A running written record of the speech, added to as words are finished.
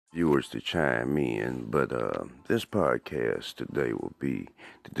viewers to chime in, but this podcast today will be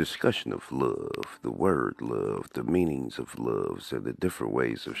the discussion of love, the word love, the meanings of love, and the different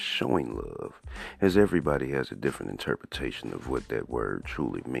ways of showing love, as everybody has a different interpretation of what that word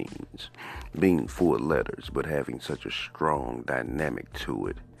truly means, being 4 letters, but having such a strong dynamic to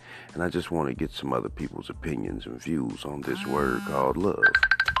it. And I just want to get some other people's opinions and views on this word called love.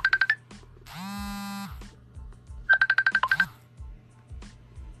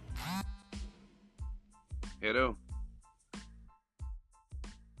 Hello.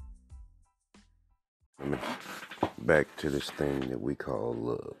 Back to this thing that we call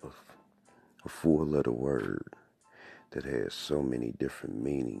love. A 4-letter word that has so many different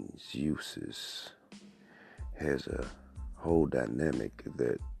meanings, uses, has a whole dynamic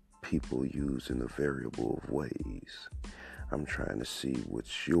that people use in a variable of ways. I'm trying to see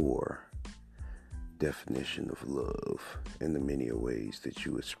what's your definition of love and the many ways that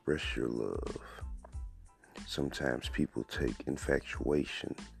you express your love. Sometimes people take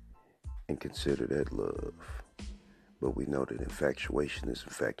infatuation and consider that love. But we know that infatuation is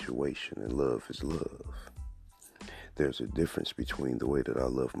infatuation and love is love. There's a difference between the way that I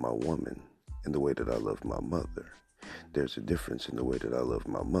love my woman and the way that I love my mother. There's a difference in the way that I love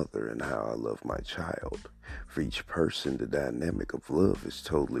my mother and how I love my child. For each person, the dynamic of love is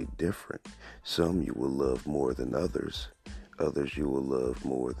totally different. Some you will love more than others. Others you will love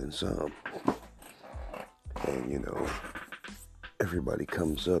more than some. And everybody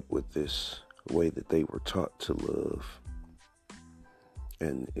comes up with this way that they were taught to love.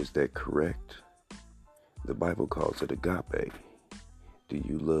 And is that correct? The Bible calls it agape. Do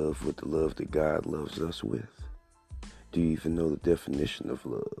you love with the love that God loves us with? Do you even know the definition of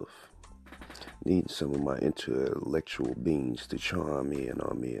love? Need some of my intellectual beings to chime in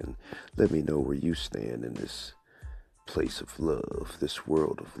on me and let me know where you stand in this place of love, this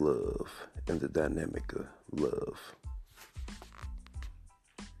world of love, and the dynamic of love.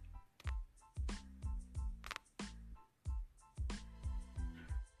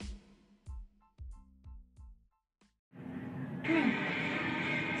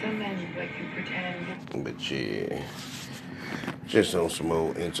 Sometimes like you pretend. But yeah, just on some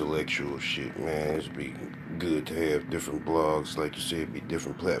old intellectual shit, man. It'd be good to have different blogs, like you said, be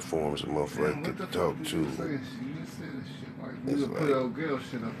different platforms a motherfucker could talk to. You put old girl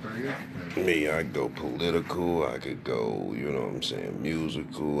shit up there yesterday. Me, I could go political, I could go,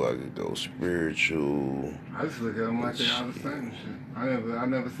 musical, I could go spiritual. I just look at them like they all the same shit. I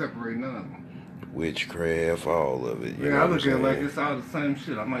never separate none of them. Witchcraft, all of it. I look at it like it's all the same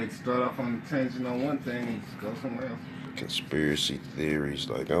shit. I might start off on a tangent on one thing and just go somewhere else. Conspiracy theories,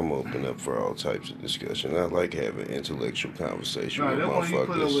 like I'm open up for all types of discussion. I like having intellectual conversation with that one you put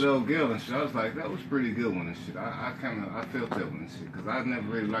up with motherfuckers. old girl and shit, I was like, that was pretty good one and shit. I felt that one and shit, because I never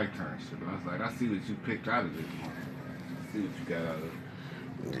really liked her and shit. But I was like, I see what you picked out of this one. I see what you got out of it.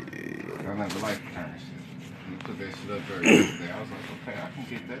 Yeah. I never liked her and shit. You put that shit up there yesterday. I was like, okay, I can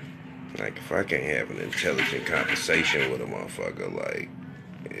get that. Like, if I can't have an intelligent conversation with a motherfucker, like,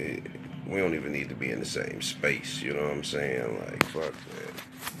 we don't even need to be in the same space, you know what I'm saying? Like, fuck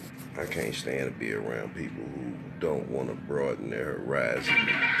that. I can't stand to be around people who don't want to broaden their horizon,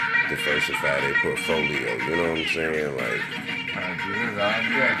 diversify their portfolio, you know what I'm saying? Like,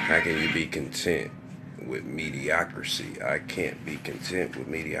 how can you be content with mediocrity? I can't be content with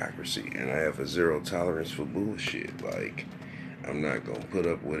mediocrity, and I have a zero tolerance for bullshit. Like, I'm not going to put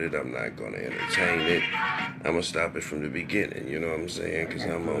up with it. I'm not going to entertain it. I'm going to stop it from the beginning, you know what I'm saying? Because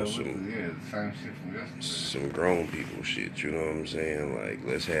I'm on some grown people shit, you know what I'm saying? Like,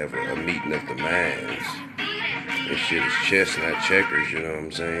 let's have a meeting of the minds. This shit is chess, not checkers, you know what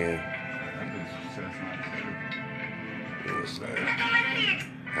I'm saying? It's like,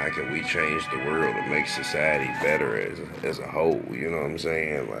 how can we change the world and make society better as a whole, you know what I'm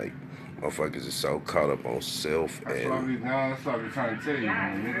saying? Like, motherfuckers is so caught up on self and that's what I'm trying to tell you.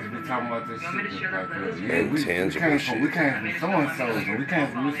 Niggas be talking about this shit. intangible shit. We came from so-and-so's and we came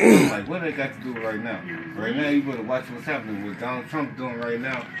from this. Like, what they got to do right now? Right now, you better watch what's happening with Donald Trump doing right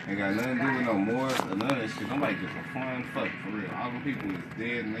now. Ain't got nothing to do with no more or none of that shit. Nobody gives a flying fuck, for real. All the people is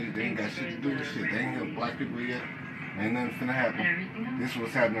dead and they ain't got shit to do with shit. They ain't help black people yet. Ain't nothing finna happen. This is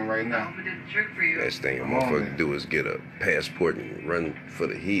what's happening right now. Last thing a motherfucker do is get a passport and run for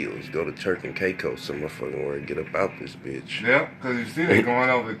the hills. Go to Turk and Caicos. Some motherfucker want to get up out this bitch. Yep, because you see they going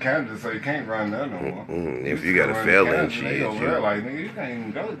over to Canada, so you can't run there no more. If you got a felon, shit. Like, nigga, you can't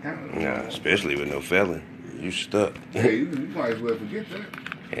even go to Canada. Nah, especially with no felon. You stuck. Yeah, you might as well forget that.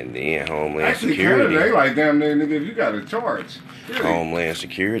 And then Homeland Actually, Security. Canada, they like, damn, nigga, if you got a charge. Really? Homeland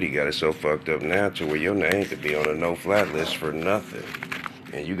Security got it so fucked up now to where your name could be on a no-fly list for nothing.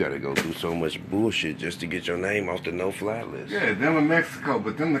 And you gotta go through so much bullshit just to get your name off the no-fly list. Yeah, them in Mexico,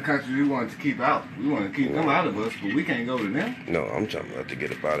 but them the country we want to keep out. We want to keep them out of us, but we can't go to them. No, I'm talking about to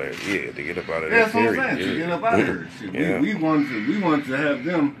get up out of there. Yeah, to get up out of there. That's what I'm saying. To get up out of here. Shit, Yeah. we want to have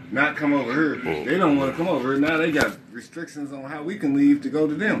them not come over here. They don't want to come over here. Now they got restrictions on how we can leave to go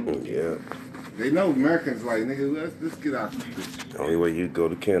to them. Yeah. They know Americans like, nigga, let's get out this bitch. The only way you go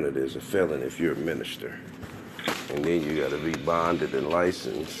to Canada is a felon if you're a minister. And then you gotta be bonded and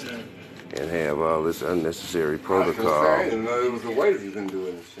licensed and have all this unnecessary protocol. I didn't know it was a way you can do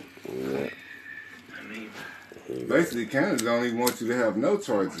it and shit. Yeah. Basically, Canada don't even want you to have no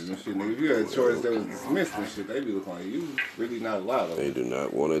charges and shit. Nigga, if you had a charge that was dismissed and shit, they be looking like you really not allowed. They do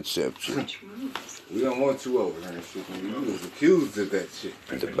not want to accept you. We don't want you over here and shit. Nigga. You was accused of that shit.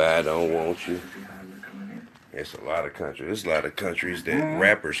 Dubai don't want you. It's a lot of countries. There's a lot of countries that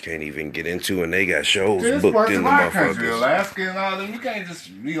rappers can't even get into, and they got shows This booked parts in of the our country, motherfuckers. Alaska and all them. You can't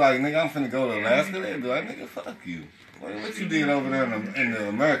just be like, nigga, I'm finna go to Alaska. They be like, nigga, fuck you. What you did over there in the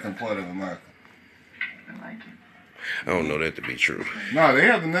American part of America? I don't know that to be true. No, they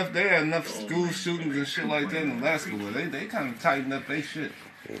have enough. They had enough school shootings and shit like that in Alaska where they kind of tightened up their shit.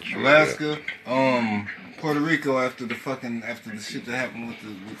 Alaska, Puerto Rico after the shit that happened with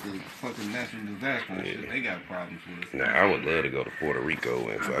the fucking natural disaster and shit, they got problems with it. Now, I would love to go to Puerto Rico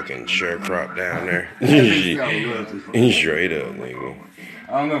and fucking sharecrop down there. I love to. Straight up, nigga.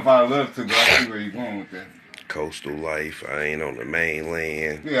 I don't know if I love to, but I see where you're going with that. Coastal life. I ain't on the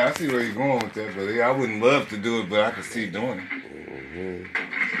mainland. Yeah, I see where you're going with that, but yeah, I wouldn't love to do it, but I could see doing it.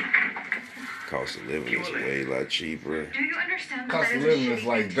 Cost of living is way lot cheaper. Do you understand that Cost that of is a living shitty is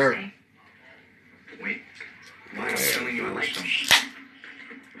like thing to dirt. say? Wait, I'm telling you I like them.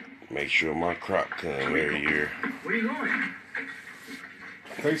 Make sure my crop come every year. Where are you going?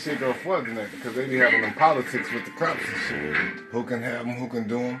 They should go further than that because they be having them politics with the crops and shit. Who can have them? Who can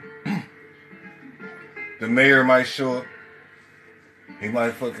do them? The mayor might show up. He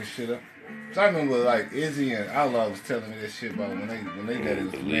might fuck his shit up. So I remember like Izzy and Outlaw was telling me that shit about when they got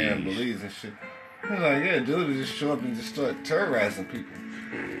his man Belize and shit. He was like, yeah, dude would just show up and just start terrorizing people.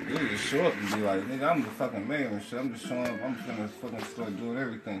 Dude would just show up and be like, nigga, I'm the fucking mayor and shit. I'm just showing up. I'm just gonna fucking start doing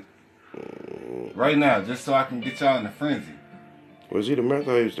everything. Right now, just so I can get y'all in a frenzy. Was he the mayor? I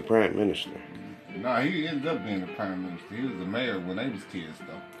thought he was the prime minister. Nah, he ended up being the prime minister. He was the mayor when they was kids,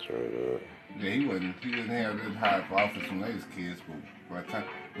 though. Straight up. Yeah, he didn't have that high for office when they was kids, but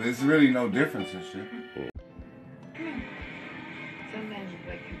there's really no difference and shit. Sometimes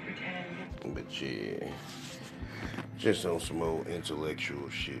I can pretend. But yeah, just on some old intellectual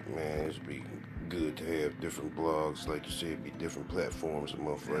shit, man. It'd be good to have different blogs, like you said, be different platforms a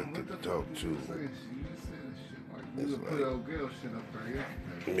motherfucker could talk to. You could put old girl shit up there,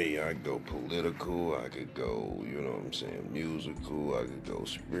 yeah. Me, I could go political, I could go, you know what I'm saying, musical, I could go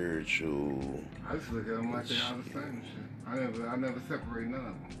spiritual, I just look at them like they all the same shit. I never separate none of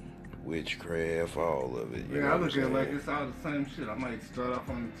them. witchcraft, all of it. You know Yeah, I what look at I'm it like saying? it's all the same shit. I might start off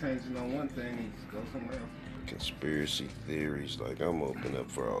on the tangent on one thing and just go somewhere else. Conspiracy theories, like I'm open up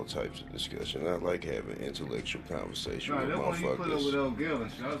for all types of discussion. I like having intellectual conversation No, with that one you put up with motherfuckers. old girl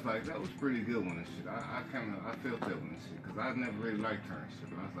and shit, I was like, that was pretty good one and shit. I felt that one and shit, because I never really liked her and shit.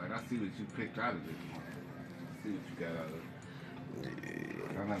 But I was like, I see what you picked out of this one. I see what you got out of it.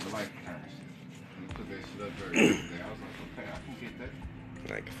 Yeah. I never liked her and shit. You put that shit up there yesterday. I was like, okay, I can get that.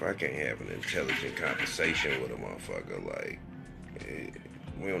 Like if I can't have an intelligent conversation with a motherfucker, like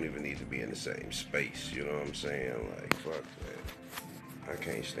we don't even need to be in the same space. You know what I'm saying? Like fuck that. I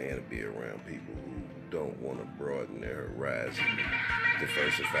can't stand to be around people who don't want to broaden their horizon,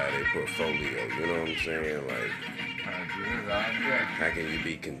 diversify their portfolio. You know what I'm saying? Like how can you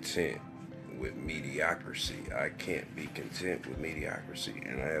be content with mediocrity? I can't be content with mediocrity,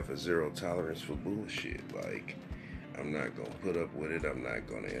 and I have a zero tolerance for bullshit. Like I'm not gonna put up with it. I'm not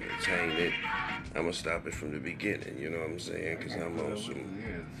gonna entertain it. I'm gonna stop it from the beginning. You know what I'm saying? Because I'm on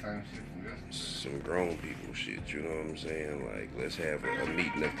some grown people shit. You know what I'm saying? Like let's have a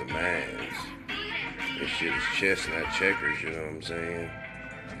meeting of the minds. This shit is chess, not checkers. You know what I'm saying?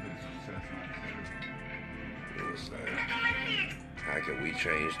 It's like, how can we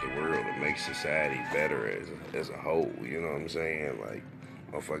change the world and make society better as a whole? You know what I'm saying? Like,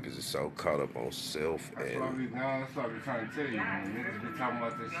 motherfuckers is so caught up on self That's and what we trying to tell you. Niggas be talking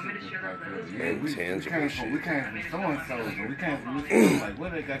about this shit. It's like, intangible we came from so-and-so's and we came from this. Like,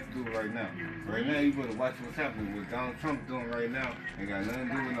 what they got to do right now? Right now, you better watch what's happening with Donald Trump doing right now. Ain't got nothing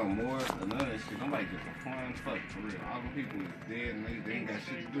to do with no more or none of that shit. Nobody gives a flying fuck, for real. All the people is dead and they ain't got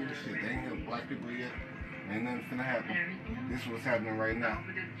shit to do with shit. They ain't helped black people yet. Ain't nothing finna happen. This is what's happening right now.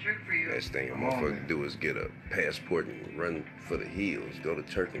 Last thing a Come on, motherfucker man. do is get a passport and run for the hills. Go to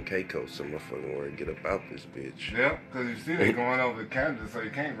Turk and Caicos. Some motherfucker want to get about this bitch. Yeah, because you see they going over to Canada, so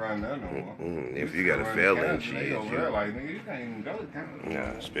you can't run there no more. If you got a felon, They shit. over there like, nigga, you can't even go to Canada.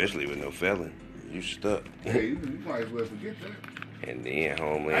 Nah, especially with no felon. You stuck. Yeah, you might as well forget that. And then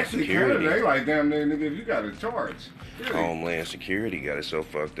Homeland Actually, Security. Canada, they like, damn near, nigga, if you got a charge. Really. Homeland Security got it so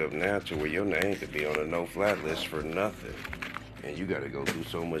fucked up now to where your name could be on a no-fly list for nothing. And you gotta go through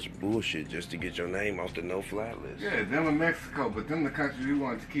so much bullshit just to get your name off the no-fly list. Yeah, them in Mexico, but them the countries we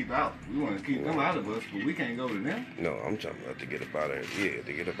want to keep out. We want to keep them out of us, but we can't go to them. No, I'm talking about to get up out of here. Yeah,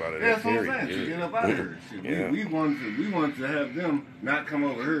 to get up out of Yeah, that that's what I'm period. saying. To get up out of here. Shit, Yeah. we wanted to have them not come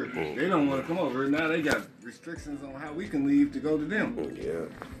over here. They don't want to come over here. Now they got restrictions on how we can leave to go to them. Yeah.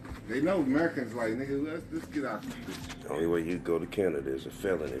 They know Americans like, nigga, let's get out this bitch. The only way you go to Canada is a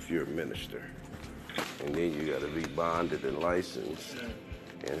felon if you're a minister. And then you gotta be bonded and licensed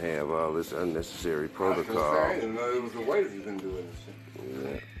and have all this unnecessary protocol. I didn't know it was a way you can do it and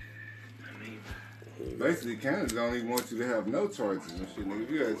shit. Yeah. Basically, Canada don't even want you to have no charges and shit, nigga.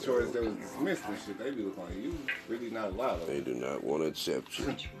 If you had a charge that was dismissed and shit, they be looking like you really not allowed. They do not want to accept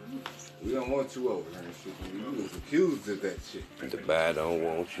you. We don't want you over there and shit. Nigga. You was accused of that shit. Dubai don't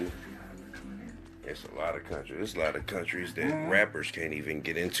want you. It's a lot of countries. There's a lot of countries that rappers can't even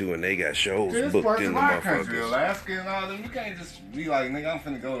get into, and they got shows This booked parts in of the my country, motherfuckers. Alaska and all them. You can't just be like, nigga, I'm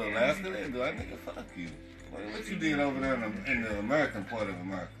finna go to Alaska. They be like, nigga, fuck you. What you did over there in the American part of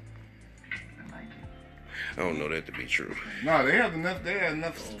America? I don't know that to be true. No, they had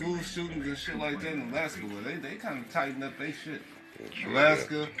enough school shootings and shit like that in Alaska where they kind of tightened up their shit.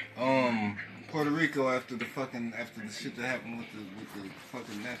 Alaska, Puerto Rico after the shit that happened with the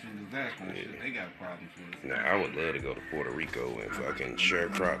fucking natural disaster and shit, they got problems with it. Now, I would love to go to Puerto Rico and fucking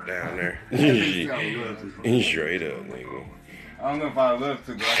sharecrop down there. I would love to. Straight up, nigga. I don't know if I love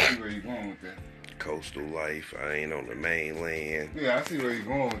to, but I see where you're going with that. Coastal life. I ain't on the mainland. Yeah, I see where you're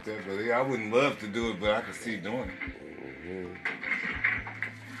going with that, but yeah, I wouldn't love to do it, but I could see doing it.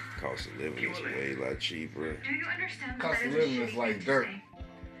 Cost of living is way lot cheaper. Do you understand that Cost that of is a living is shitty like thing to dirt. say?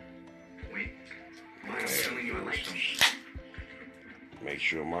 Wait. Why am I telling you I like them? Make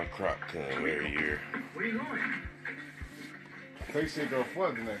sure my crop come every year. Where are you going? They should go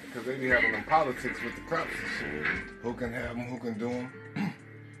further than that, because they be having them politics with the crops and shit. Who can have them, who can do them.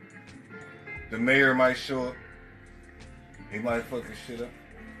 The mayor might show up. He might fuck his shit up.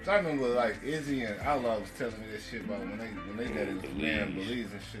 So I remember like Izzy and Outlaw was telling me this shit about when they got his man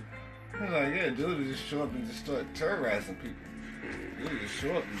Belize and shit. He was like, yeah, dude would just show up and just start terrorizing people. Dude would just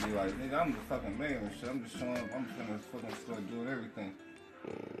show up and be like, nigga, I'm the fucking mayor and shit. I'm just showing up. I'm finna fucking start doing everything.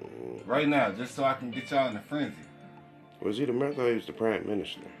 Right now, just so I can get y'all in a frenzy. Was he the mayor or he was the prime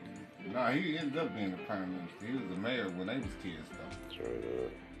minister? Nah, he ended up being the prime minister. He was the mayor when they was kids, though. Straight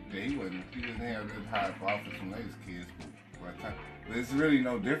up. Yeah, he wasn't have that high for office when they was kids. But it's really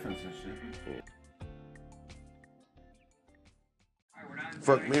no difference and shit.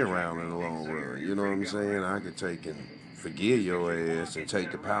 Fuck me around in the long run. You know what I'm saying? I could take and forgive your ass and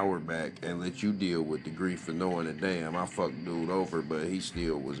take the power back and let you deal with the grief for knowing that, damn, I fucked dude over, but he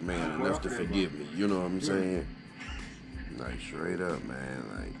still was man enough to forgive me. You know what I'm saying? Like, straight up, man.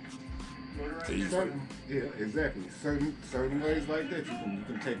 Like, easy. Yeah, exactly. Certain ways like that, you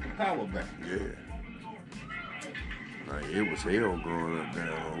can take the power back. Yeah. Like, it was hell growing up down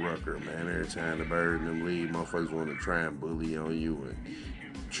on Rucker, man. Every time the bird and them leave, motherfuckers want to try and bully on you and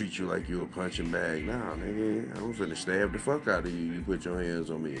treat you like you a punching bag. Nah, nigga, I'm finna stab the fuck out of you. You put your hands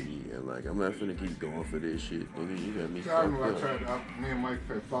on me again. Like, I'm not finna keep going for this shit, nigga. You got me I remember fucked up. me and Mike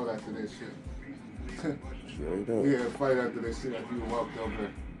fought after that shit. Straight up. We had a fight after that shit after you walked over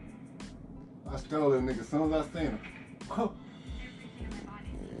there. I stole that nigga as soon as I seen him.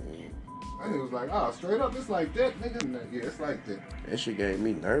 And he was like, oh, straight up, it's like that, nigga. Yeah, it's like that. That shit gave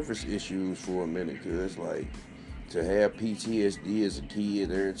me nervous issues for a minute, cause like to have PTSD as a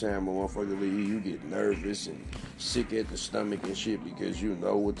kid, every time a motherfucker leave, you get nervous and sick at the stomach and shit because you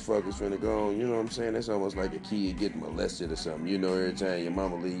know what the fuck is finna go on. You know what I'm saying? That's almost like a kid getting molested or something. You know, every time your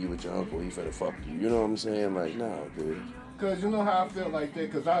mama leave you with your uncle, he finna fuck you. You know what I'm saying? Like, nah, dude. Cause you know how I felt like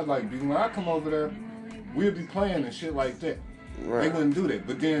that, cause I was like, when I come over there, we'll be playing and shit like that. Right. They wouldn't do that.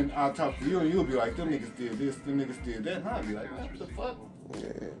 But then I'll talk to you and you'll be like, them niggas did this, them niggas did that. And I'll be like, what the fuck?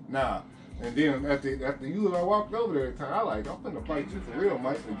 Yeah. Nah. And then after you and I walked over there at the time, I like, I'm finna fight you for real,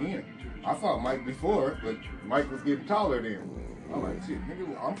 Mike, again. I fought Mike before, but Mike was getting taller then. I'm like, shit,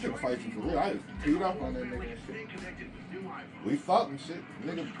 nigga, I'm finna fight you for real. I just teed up on that nigga and shit. We fought and shit.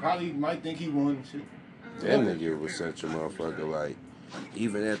 Nigga probably might think he won and shit. That nigga was such a motherfucker. Like,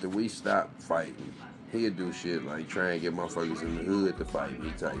 even after we stopped fighting, he'll do shit like try and get motherfuckers in the hood to fight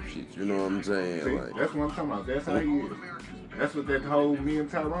me type shit. You know what I'm saying? See, Like, that's what I'm talking about. That's how he is. That's what that whole me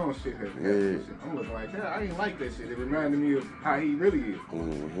and Tyrone shit has. Yeah. I'm looking like, yeah, I ain't like that shit. It reminded me of how he really is.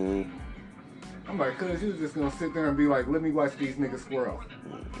 mm-hmm. I'm like, cuz you was just gonna sit there and be like, let me watch these niggas square off.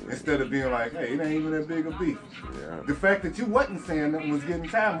 Instead of being like, hey, it ain't even that big a beef. Yeah. The fact that you wasn't saying nothing was getting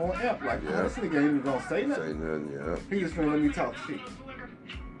time more amp. Like, Yeah. this nigga ain't even gonna say nothing. Say nothing, yeah. He just gonna let me talk shit.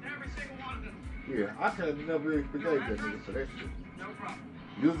 Yeah, I could have never really forgave that nigga for that shit.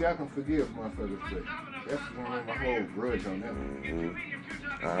 Usually I can forgive motherfuckers, but that's one of my whole grudge on that one.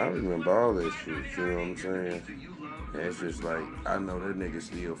 Mm-hmm. I remember all that shit, you know what I'm saying? And it's just like, I know that nigga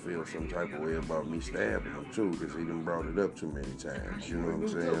still feels some type of way about me stabbing him too, because he done brought it up too many times, you know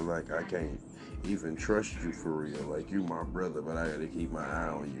what I'm saying? Like, I can't even trust you for real. Like, you my brother, but I gotta keep my eye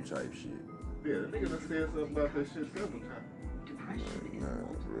on you type shit. Yeah, the nigga done said something about that shit several times. Like, nah,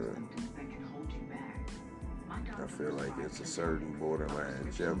 bro. I feel like it's a certain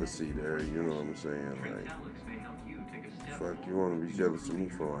borderline jealousy there, you know what I'm saying? Like, fuck you want to be jealous of me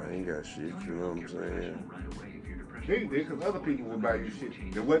for? I ain't got shit, you know what I'm saying? They did, because other people would buy you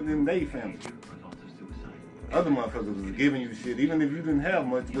shit that wasn't in their family. Other motherfuckers was giving you shit. Even if you didn't have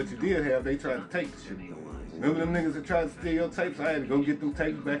much, what you did have, they tried to take the shit. Remember them niggas that tried to steal your tapes? I had to go get them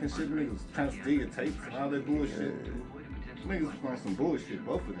tapes back and shit. Niggas was trying to steal your tapes and all that bullshit. Niggas was on some bullshit,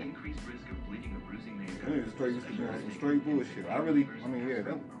 both of them. Niggas straight used to be on some straight bullshit. I mean, yeah,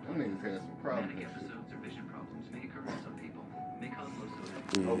 them niggas had some problems and shit.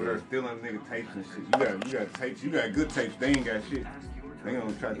 Over there stealing nigga tapes and shit. You got tapes. You got good tapes. They ain't got shit. They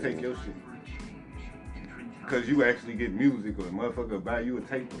gonna try to take your shit. Cause you actually get music or a motherfucker will buy you a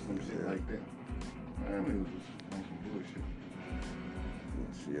tape or some shit like that. Man, niggas was on some bullshit.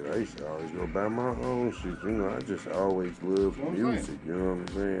 Shit, I used to always go buy my own shit, you know, I just always loved music, you know what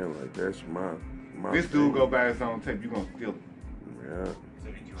I'm saying? Like, that's my This thing. dude go buy his own tape, you gonna steal it. Yeah.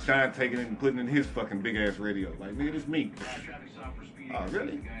 Shine taking it and putting it in his fucking big ass radio. Like, nigga, this me. Oh,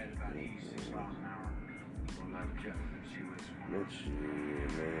 really? That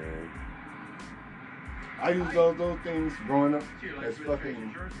shit, man. I used those things growing up as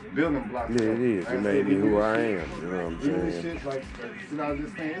fucking building blocks. Yeah, it is. It made me who I am, you know what I'm Even this saying? shit, like shit I was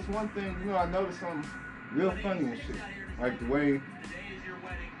just saying, it's one thing, you know, I noticed something real funny and shit. Like the way,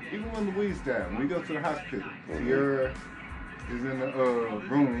 even when Louise died, when we go to the hospital, Tierra is in the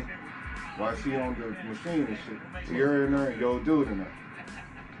room while she on the machine and shit. Tierra in there and yo dude in there.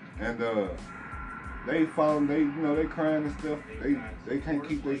 And they found they crying and stuff. They can't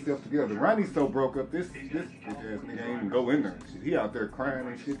keep their stuff together. Ronnie's so broke up. This bitch ass nigga ain't even go in there. He out there crying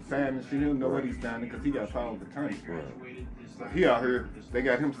and shit, signing and shit. He don't know what he's signing because he got power of attorney. So he out here. They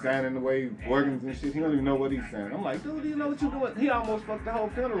got him signing away organs and shit. He don't even know what he's signing. I'm like, dude, you know what you doing? He almost fucked the whole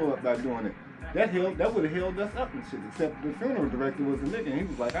funeral up by doing it. That would have held us up and shit. Except the funeral director was a nigga, and he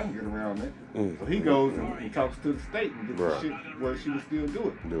was like, I can get around that. So he goes and talks to the state and gets the shit where she would still do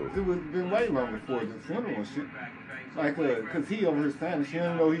it. It would have been way longer before the funeral and shit. Like, cause he over here standing, she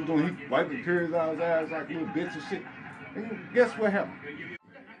didn't know what he's doing. He wiping tears out his eyes like a little bitch and shit. And guess what happened?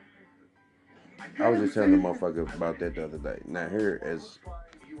 I was just telling the motherfucker about that the other day. Now here, as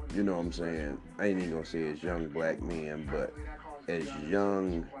you know what I'm saying, I ain't even gonna say as young black men, but as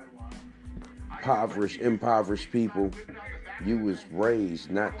young, impoverished people, you was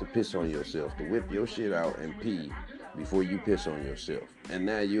raised not to piss on yourself, to whip your shit out and pee before you piss on yourself. And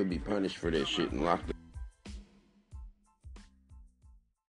now you'll be punished for that shit and locked